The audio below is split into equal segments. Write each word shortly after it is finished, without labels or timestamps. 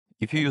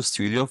If you use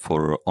Twilio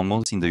for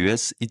almost in the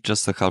US, it's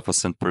just a half a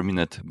cent per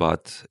minute,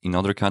 but in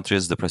other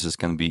countries, the prices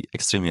can be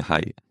extremely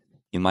high.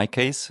 In my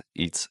case,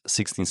 it's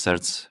 16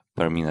 cents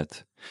per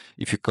minute.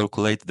 If you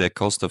calculate the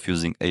cost of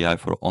using AI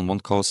for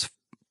onboard calls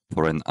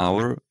for an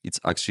hour, it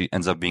actually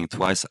ends up being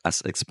twice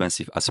as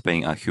expensive as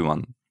paying a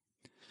human.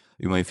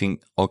 You may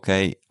think,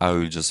 okay, I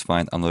will just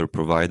find another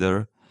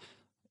provider.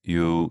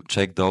 You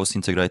check those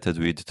integrated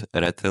with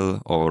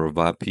Rethel or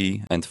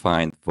VAPI and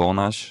find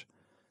Vonage,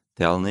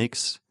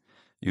 Telnix.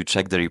 You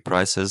check their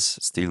prices,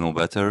 still no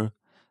better.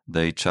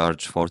 They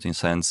charge 14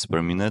 cents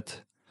per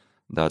minute.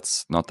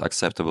 That's not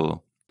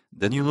acceptable.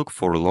 Then you look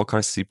for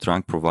local SIP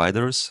trunk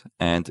providers,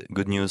 and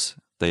good news,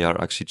 they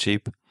are actually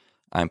cheap.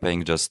 I'm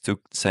paying just 2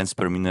 cents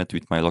per minute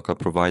with my local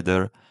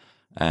provider,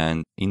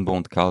 and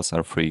inbound calls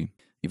are free.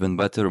 Even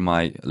better,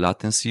 my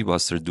latency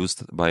was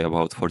reduced by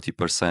about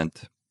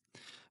 40%.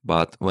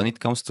 But when it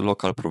comes to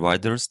local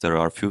providers, there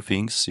are a few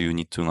things you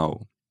need to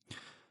know.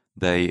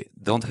 They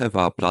don't have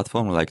a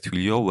platform like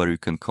Twilio where you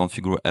can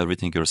configure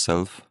everything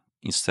yourself.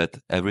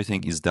 Instead,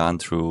 everything is done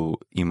through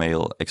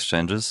email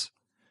exchanges.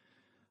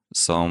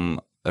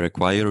 Some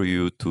require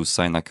you to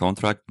sign a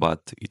contract,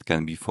 but it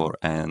can be for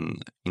an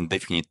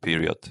indefinite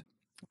period.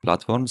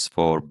 Platforms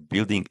for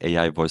building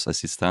AI voice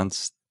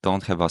assistants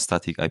don't have a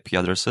static IP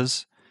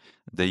addresses.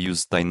 They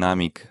use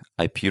dynamic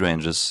IP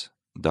ranges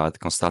that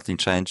constantly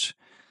change,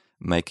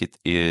 make it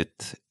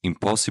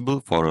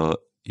impossible for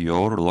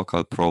your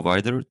local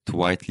provider to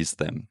whitelist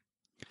them.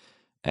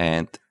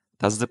 And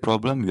that's the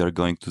problem we are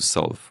going to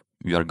solve.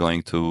 We are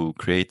going to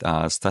create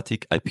a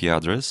static IP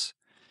address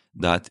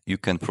that you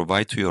can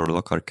provide to your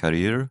local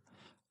carrier,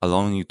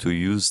 allowing you to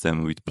use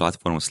them with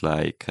platforms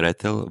like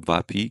Retell,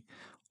 VAPI,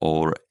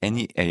 or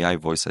any AI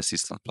voice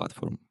assistant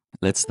platform.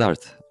 Let's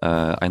start.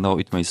 I know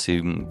it may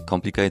seem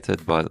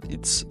complicated, but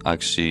it's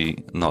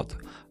actually not.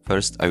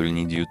 First, I will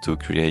need you to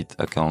create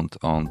an account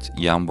on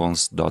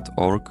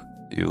Yambonz.org.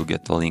 You'll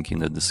get a link in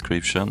the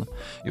description.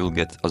 You'll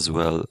get as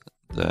well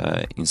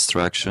the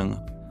instruction,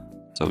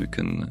 so you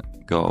can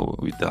go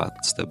with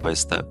that step by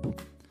step.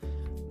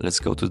 Let's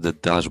go to the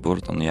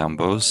dashboard on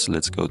Yambonz.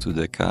 Let's go to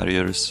the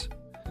carriers,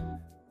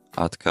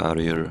 add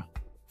carrier.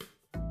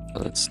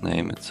 Let's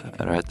name it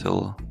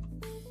Rethel.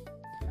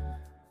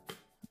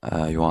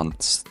 You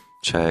want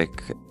check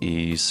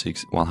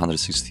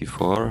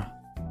E164.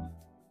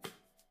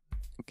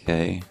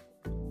 Okay,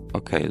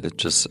 let's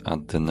just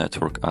add the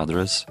network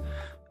address.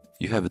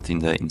 You have it in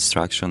the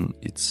instruction.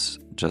 It's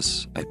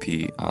just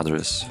IP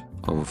address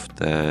of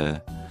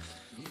the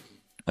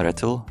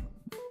Rethel.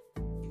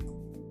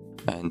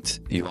 And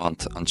you want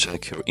to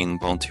uncheck your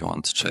inbound, you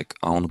want to check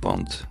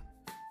outbound,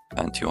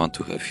 and you want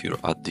to have your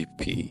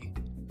ADP.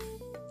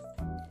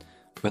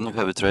 When you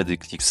have it ready,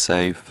 click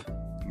Save,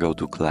 go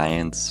to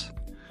Clients,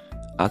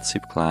 add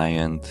SIP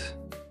client,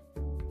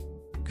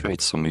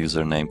 create some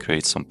username,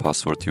 create some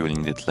password, you will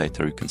need it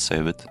later, you can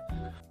save it.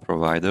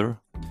 Provider,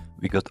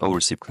 we got our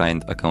SIP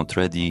client account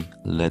ready.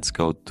 Let's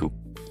go to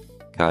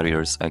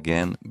carriers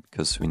again,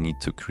 because we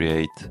need to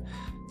create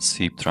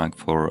SIP trunk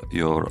for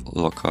your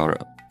local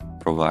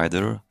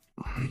provider.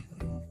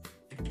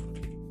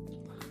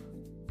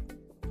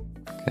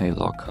 Okay,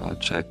 local,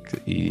 check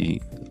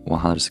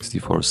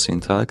E164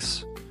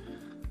 syntax,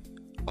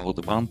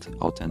 outbound,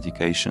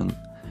 authentication.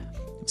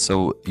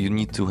 So you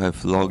need to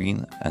have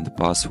login and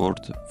password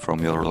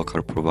from your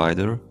local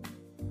provider,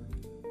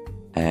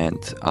 and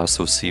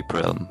also SIP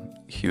realm.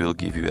 He will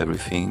give you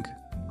everything.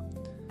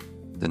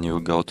 Then you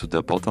go to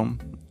the bottom,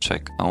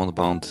 check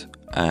outbound,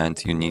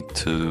 and you need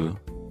to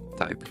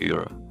type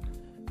here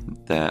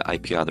the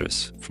IP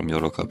address from your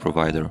local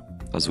provider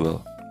as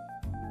well.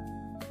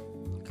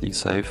 Click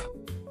Save.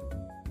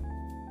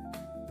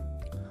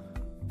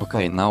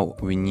 Okay, now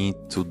we need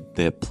to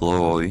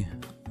deploy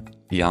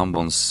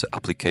Jambonz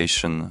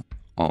application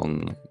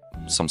on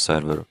some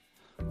server.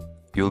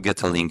 You'll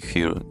get a link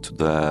here to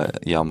the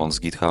Jambonz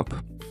Github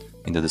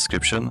in the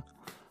description.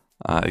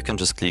 You can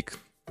just click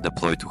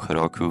Deploy to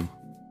Heroku.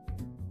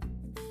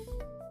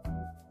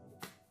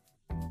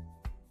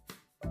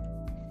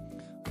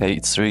 Okay,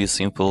 it's really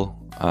simple.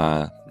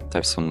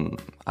 Type some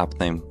app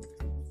name.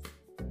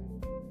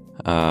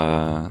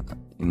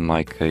 In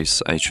my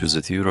case, I choose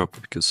it Europe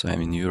because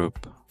I'm in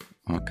Europe.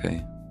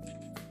 Okay.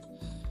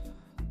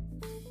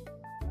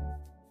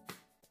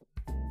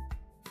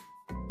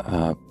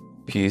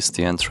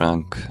 PSTN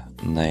trunk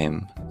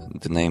name,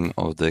 the name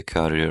of the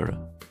carrier.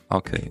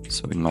 Okay,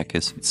 so in my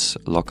case it's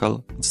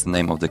local. It's the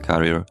name of the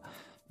carrier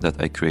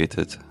that I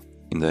created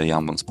in the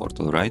Yambonz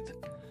portal, right?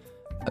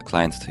 A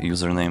client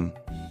username.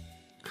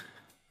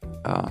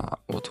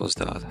 What was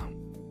that?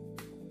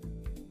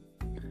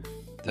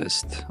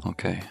 Test,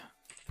 okay.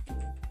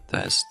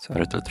 Test,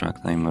 Retell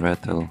track name,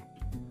 Rethel.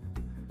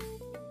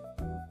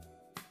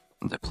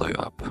 Deploy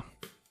app.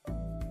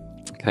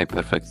 Okay,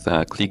 perfect.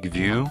 Click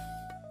view.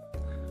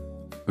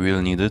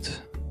 We'll need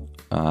it.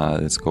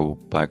 Let's go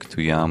back to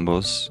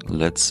Yambonz.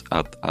 Let's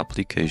add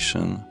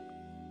application.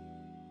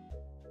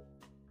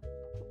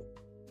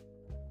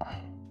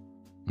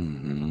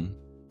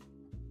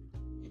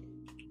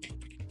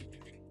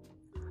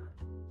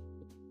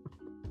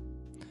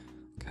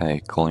 Okay,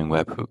 calling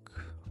webhook.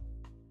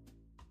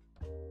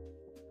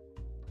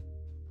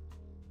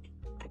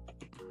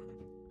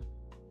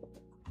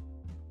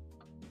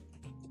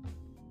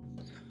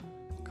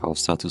 Call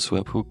status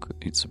webhook,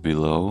 it's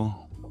below.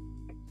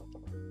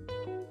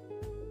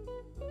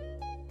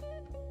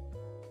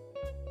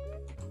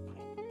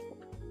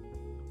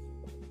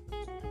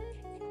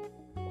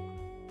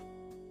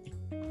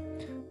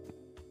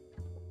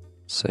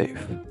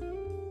 Save.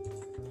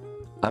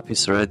 App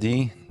is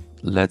ready.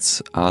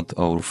 Let's add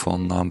our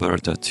phone number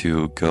that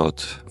you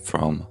got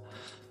from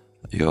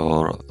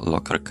your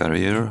local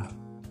carrier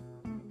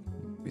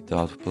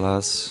without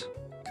plus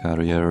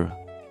carrier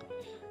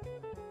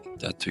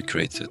that we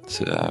created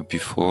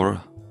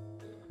before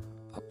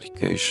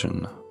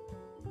application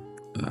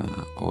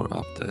or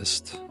app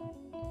test.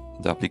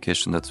 The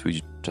application that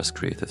we just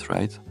created,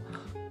 right?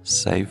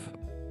 Save.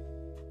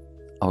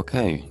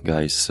 Okay,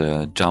 guys,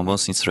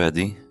 Jambonz is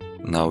ready.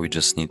 Now we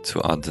just need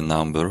to add the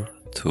number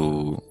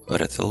to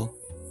Rethel.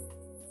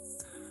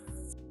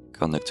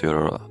 Connect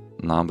your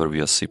number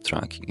via SIP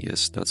tracking.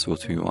 Yes, that's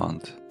what we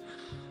want.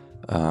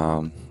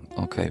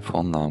 Okay,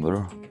 phone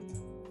number.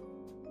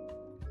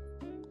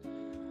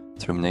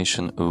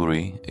 Termination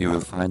URI. You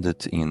will find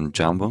it in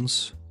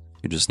Jambonz.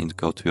 You just need to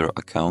go to your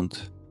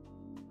account.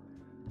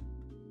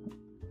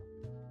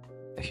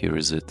 Here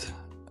is it,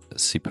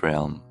 SIP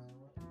realm.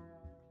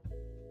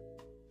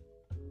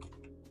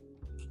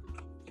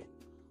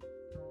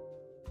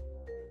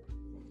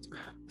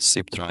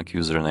 SIP track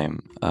username.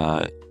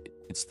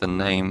 It's the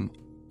name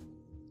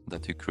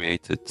that you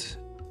created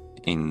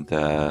in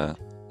the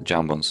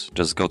Jambonz.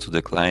 Just go to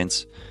the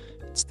clients.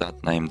 It's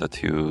that name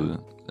that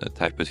you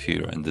type it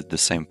here and the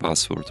same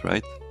password,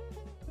 right?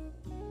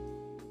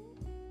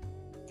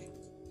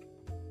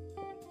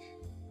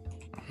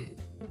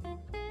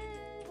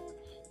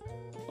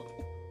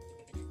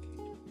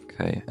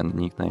 Okay, and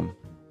nickname.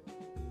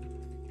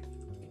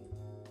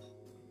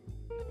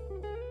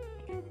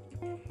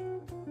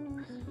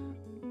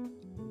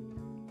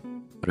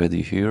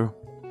 Ready here.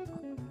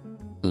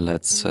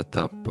 Let's set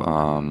up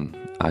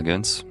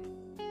agents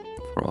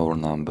for our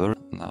number.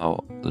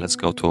 Now let's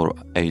go to our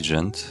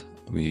agent.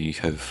 We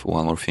have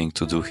one more thing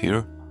to do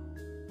here.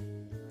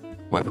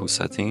 Webhook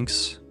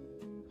settings.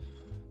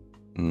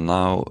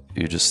 Now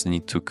you just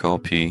need to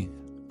copy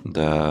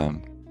the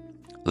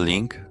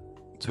link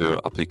to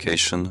your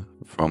application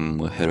from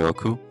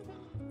Heroku.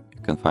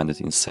 You can find it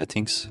in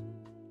settings.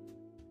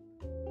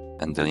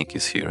 And the link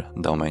is here,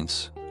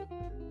 domains.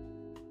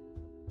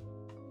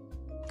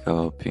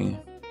 Copy.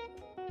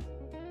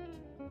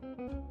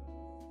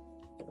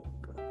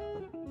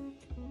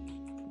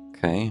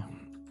 Okay.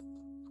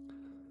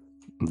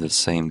 The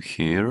same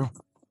here.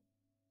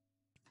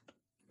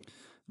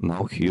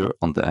 Now here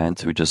on the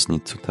end we just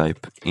need to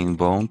type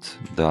inbound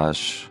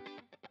dash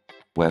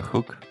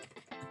webhook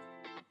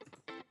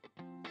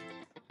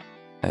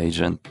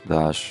agent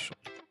dash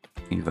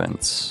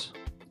events.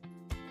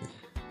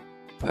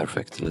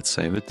 Perfect, let's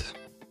save it.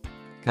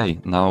 Okay,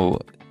 now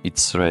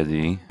it's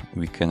ready.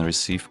 We can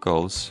receive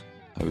calls.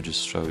 I will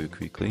just show you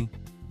quickly.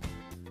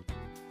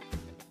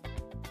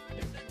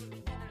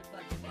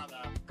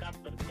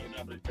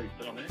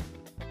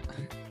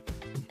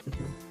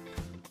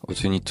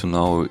 What you need to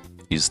know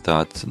is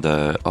that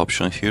the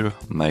option here,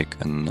 make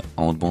an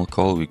outbound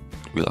call,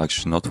 will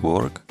actually not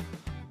work.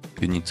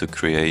 You need to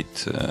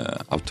create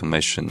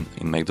automation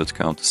in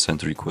make.com to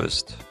send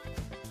request.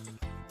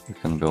 You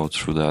can go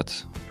through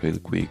that real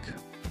quick.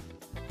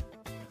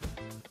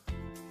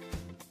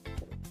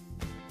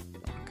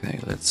 Okay,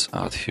 let's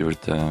add here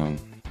the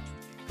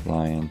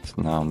client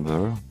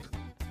number.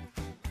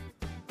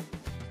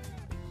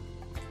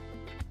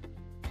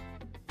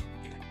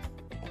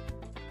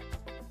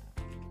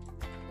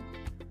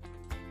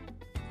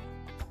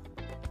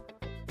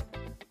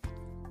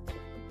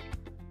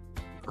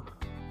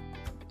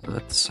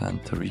 Let's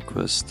send a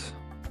request.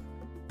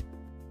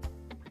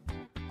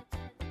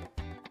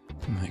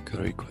 Make a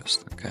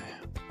request, okay.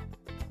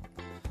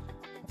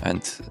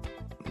 And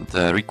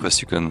the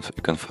request you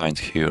can find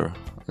here.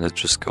 Let's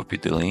just copy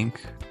the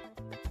link.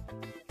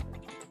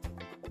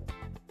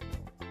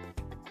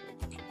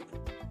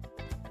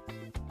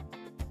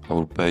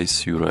 Our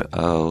base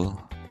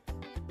URL.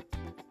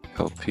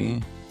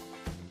 Copy.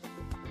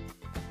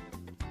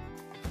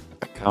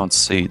 Account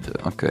seed,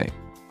 okay.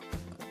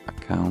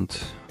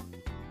 Account.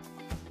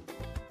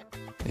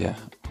 Yeah,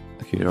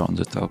 here on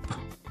the top.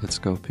 Let's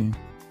copy.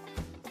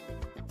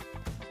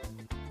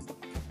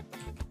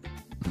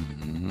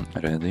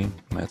 Ready.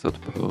 Method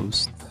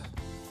post.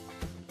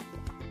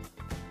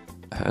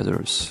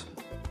 Headers.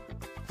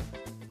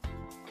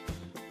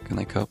 Can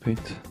I copy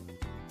it?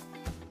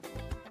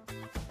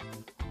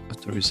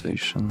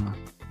 Authorization.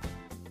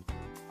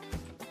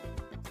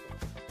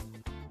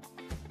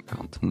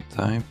 Content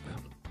type.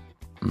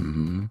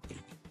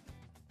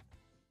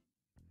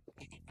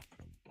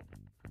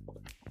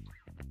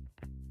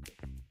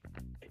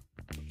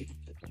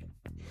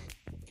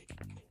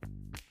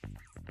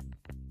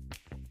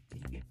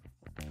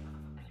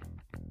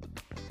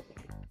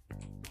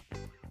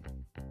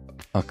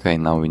 Okay,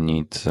 now we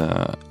need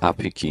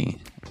API key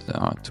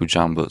to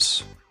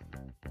Jambonz.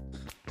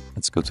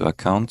 Let's go to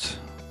account,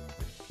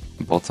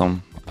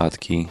 bottom, add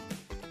key,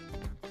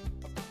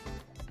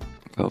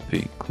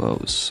 copy,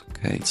 close.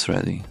 Okay, it's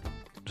ready.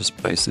 Just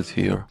paste it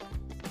here.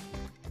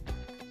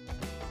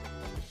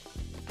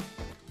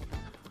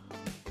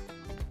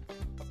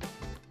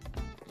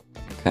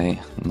 Okay,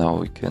 now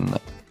we can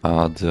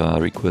add a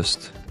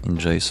request in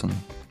JSON.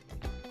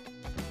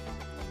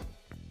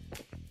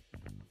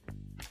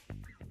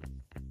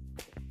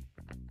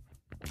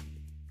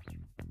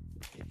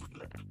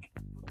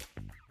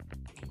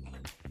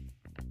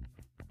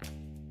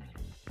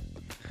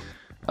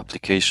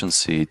 Application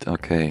seed,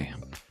 okay.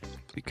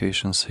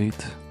 Application seed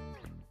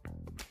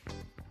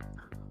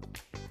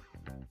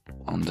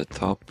on the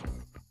top.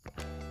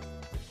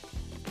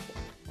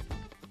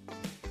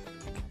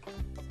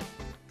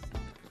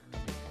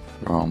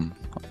 From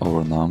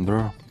our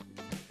number.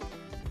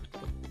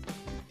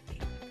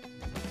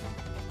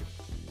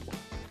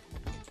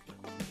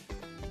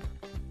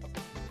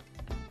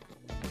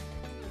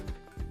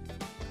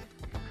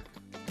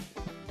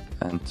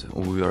 And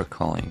we are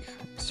calling,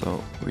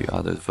 so we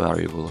added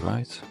variable,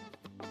 right?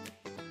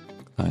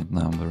 Client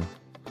number.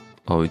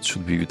 Oh, it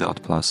should be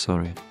without plus,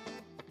 sorry.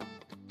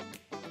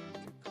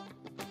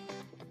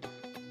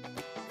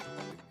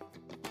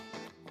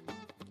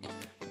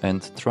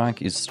 And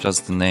trunk is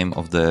just the name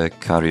of the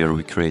carrier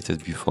we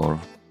created before.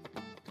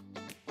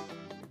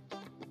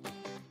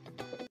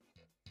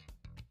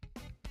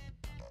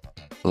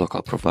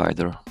 Local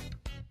provider.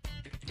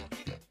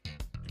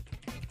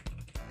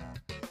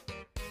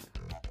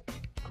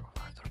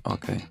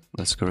 Okay,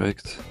 that's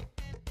correct.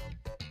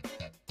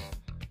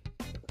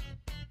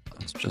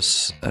 Let's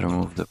just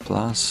remove the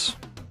plus.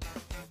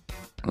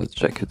 Let's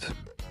check it.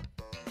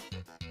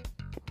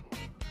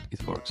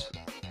 It works.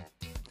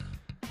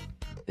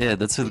 Yeah,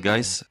 that's it,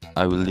 guys.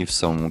 I will leave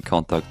some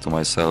contact to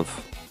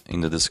myself in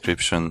the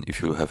description.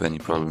 If you have any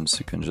problems,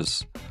 you can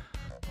just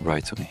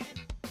write to me.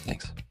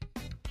 Thanks.